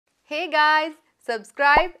Hey guys,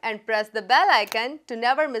 subscribe and press the bell icon to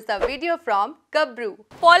never miss a video from Gabruu.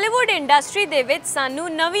 Bollywood industry ਦੇ ਵਿੱਚ ਸਾਨੂੰ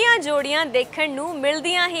ਨਵੀਆਂ ਜੋੜੀਆਂ ਦੇਖਣ ਨੂੰ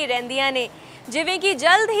ਮਿਲਦੀਆਂ ਹੀ ਰਹਿੰਦੀਆਂ ਨੇ ਜਿਵੇਂ ਕਿ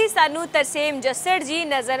ਜਲਦ ਹੀ ਸਾਨੂੰ ਤਰਸੇਮ ਜੱਸੜ ਜੀ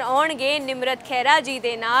ਨਜ਼ਰ ਆਉਣਗੇ ਨਿਮਰਤ ਖਹਿਰਾ ਜੀ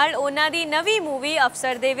ਦੇ ਨਾਲ ਉਹਨਾਂ ਦੀ ਨਵੀਂ ਮੂਵੀ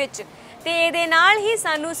ਅਫਸਰ ਦੇ ਵਿੱਚ ਤੇ ਇਹਦੇ ਨਾਲ ਹੀ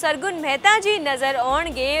ਸਾਨੂੰ ਸਰਗੁਣ ਮਹਿਤਾ ਜੀ ਨਜ਼ਰ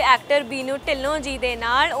ਆਉਣਗੇ ਐਕਟਰ ਬੀਨੂ ਢਿੱਲੋਂ ਜੀ ਦੇ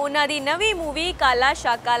ਨਾਲ ਉਹਨਾਂ ਦੀ ਨਵੀਂ ਮੂਵੀ ਕਾਲਾ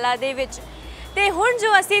ਸ਼ਾਕਾਲਾ ਦੇ ਵਿੱਚ ਤੇ ਹੁਣ ਜੋ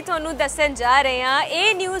ਅਸੀਂ ਤੁਹਾਨੂੰ ਦੱਸਣ ਜਾ ਰਹੇ ਹਾਂ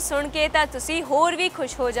ਇਹ ਨਿਊਜ਼ ਸੁਣ ਕੇ ਤਾਂ ਤੁਸੀਂ ਹੋਰ ਵੀ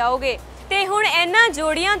ਖੁਸ਼ ਹੋ ਜਾਓਗੇ ਤੇ ਹੁਣ ਇਹਨਾਂ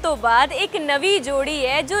ਜੋੜੀਆਂ ਤੋਂ ਬਾਅਦ ਇੱਕ ਨਵੀਂ ਜੋੜੀ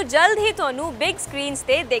ਹੈ ਜੋ ਜਲਦ ਹੀ ਤੁਹਾਨੂੰ ਬਿਗ ਸਕਰੀਨਸ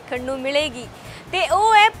ਤੇ ਦੇਖਣ ਨੂੰ ਮਿਲੇਗੀ ਤੇ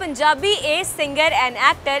ਉਹ ਹੈ ਪੰਜਾਬੀ ਏਸ singer and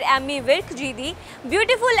actor Ammy Virk ਜੀ ਦੀ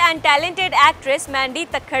beautiful and talented actress Mandy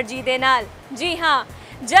Takhar ਜੀ ਦੇ ਨਾਲ ਜੀ ਹਾਂ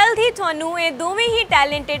ਜਲਦ ਹੀ ਤੁਹਾਨੂੰ ਇਹ ਦੋਵੇਂ ਹੀ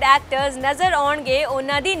ਟੈਲੈਂਟਡ ਐਕਟਰਸ ਨਜ਼ਰ ਆਉਣਗੇ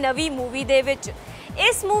ਉਹਨਾਂ ਦੀ ਨਵੀਂ ਮੂਵੀ ਦੇ ਵਿੱਚ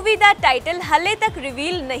इस मूवी का टाइटल हाले तक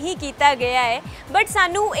रिवील नहीं किया गया है बट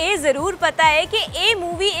सानू ये ज़रूर पता है कि ये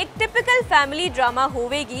मूवी एक टिपिकल फैमिली ड्रामा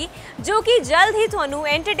होवेगी जो कि जल्द ही थानू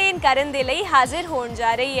एंटरटेन करन दे लई हाजिर होण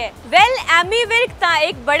जा रही है। वेल एमी विर्क तां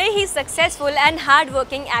एक बड़े ही successful and hard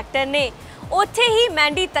working actor ने उत्थे ही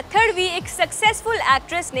मैंडी तखड़ भी एक सक्सैसफुल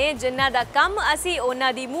एक्ट्रेस ने जिन्हां दा काम असी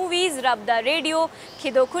उन्हां दी मूवीज़ रब दा रेडियो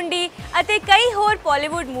खिदो खुंडी अते कई होर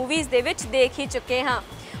बॉलीवुड मूवीज़ दे विच देख ही चुके हाँ।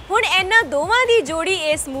 ਹੁਣ ਇਹਨਾਂ ਦੋਵਾਂ ਦੀ ਜੋੜੀ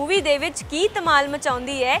ਇਸ ਮੂਵੀ ਦੇ ਵਿੱਚ ਕੀ ਧਮਾਲ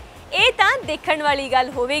ਮਚਾਉਂਦੀ ਹੈ ਇਹ ਤਾਂ ਦੇਖਣ ਵਾਲੀ ਗੱਲ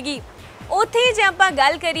ਹੋਵੇਗੀ। ਉੱਥੇ ਜੇ ਆਪਾਂ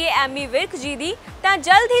ਗੱਲ ਕਰੀਏ ਐਮੀ ਵਿਰਕ ਜੀ ਦੀ ਤਾਂ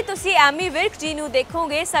ਜਲਦ ਹੀ ਤੁਸੀਂ ਐਮੀ ਵਿਰਕ ਜੀ ਨੂੰ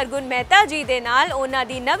ਦੇਖੋਗੇ ਸਰਗੁਣ ਮਹਿਤਾ ਜੀ ਦੇ ਨਾਲ ਉਹਨਾਂ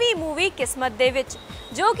ਦੀ ਨਵੀਂ ਮੂਵੀ ਕਿਸਮਤ ਦੇ ਵਿੱਚ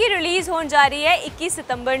ਜੋ ਕਿ ਰਿਲੀਜ਼ ਹੋਣ ਜਾ ਰਹੀ ਹੈ 21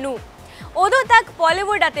 ਸਤੰਬਰ ਨੂੰ। ਉਦੋਂ ਤੱਕ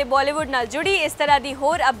ਬਾਲੀਵੁੱਡ ਅਤੇ ਬਾਲੀਵੁੱਡ ਨਾਲ ਜੁੜੀ ਇਸ ਤਰ੍ਹਾਂ ਦੀ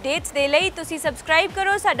ਹੋਰ ਅਪਡੇਟਸ ਦੇ ਲਈ ਤੁਸੀਂ ਸਬਸਕ੍ਰਾਈਬ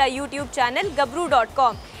ਕਰੋ ਸਾਡਾ YouTube channel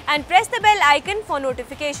gabroo.com and press the bell icon for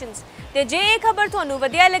notifications ਤੇ ਜੇ ਇਹ ਖਬਰ ਤੁਹਾਨੂੰ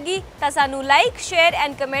ਵਧੀਆ ਲੱਗੀ ਤਾਂ ਸਾਨੂੰ ਲਾਈਕ ਸ਼ੇਅਰ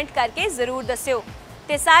ਐਂਡ ਕਮੈਂਟ ਕਰਕੇ ਜ਼ਰੂਰ ਦੱਸਿਓ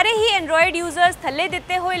ਤੇ ਸਾਰੇ ਹੀ ਐਂਡਰੋਇਡ ਯੂਜ਼ਰਸ ਥੱਲੇ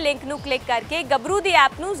ਦਿੱਤੇ ਹੋਏ ਲਿੰਕ ਨੂੰ ਕਲਿੱਕ ਕਰਕੇ ਗਬਰੂ ਦੀ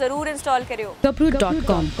ਐਪ ਨੂੰ ਜ਼ਰੂਰ ਇੰਸਟਾਲ ਕਰਿਓ।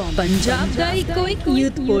 gabroo.com ਪੰਜਾਬ ਦਾ ਇੱਕੋ ਇੱਕ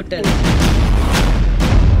ਯੂਥ ਪੋਰਟਲ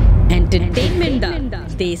ਐਂਟਰਟੇਨਮੈਂਟ ਦਾ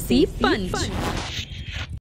ਦੇਸੀ ਪੰਚ।